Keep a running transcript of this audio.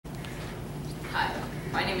Hi,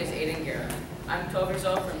 my name is Aidan Guerra. I'm 12 years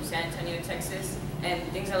old from San Antonio, Texas, and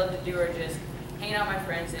things I love to do are just hanging out with my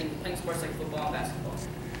friends and playing sports like football and basketball.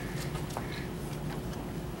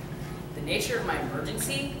 The nature of my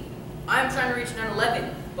emergency? I'm trying to reach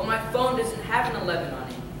 911, but my phone doesn't have an 11 on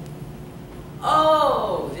it.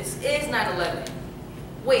 Oh, this is 911.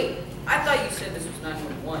 Wait, I thought you said this was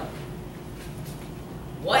 911.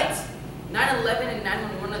 What? 911 and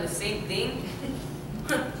 911 are the same thing?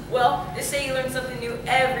 Well, just say you learn something new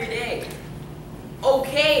every day.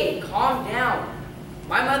 Okay, calm down.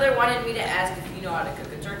 My mother wanted me to ask if you know how to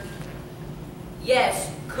cook a turkey.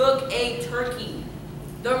 Yes, cook a turkey.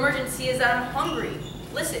 The emergency is that I'm hungry.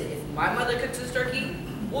 Listen, if my mother cooks this turkey,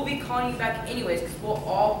 we'll be calling you back anyways because we'll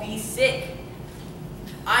all be sick.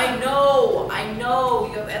 I know,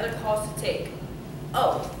 you have other calls to take.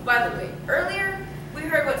 Oh, by the way, earlier, we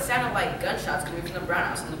heard what sounded like gunshots coming from the brown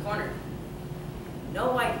house in the corner.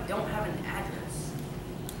 No, I don't have an address.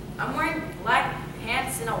 I'm wearing black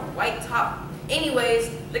pants and a white top. Anyways,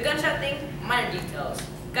 the gunshot thing, minor details.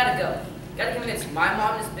 Gotta go. Gotta convince my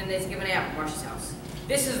mom to spend Thanksgiving Day at Marsh's house.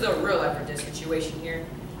 This is the real effort this situation here.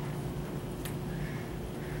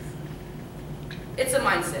 It's a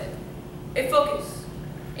mindset, a focus,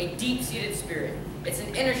 a deep-seated spirit. It's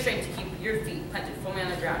an inner strength to keep your feet planted firmly on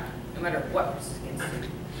the ground, no matter what pushes against you.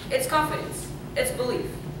 It's confidence, it's belief,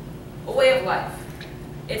 a way of life.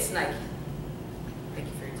 It's Nike. Thank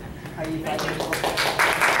you for your time. Are you bilingual?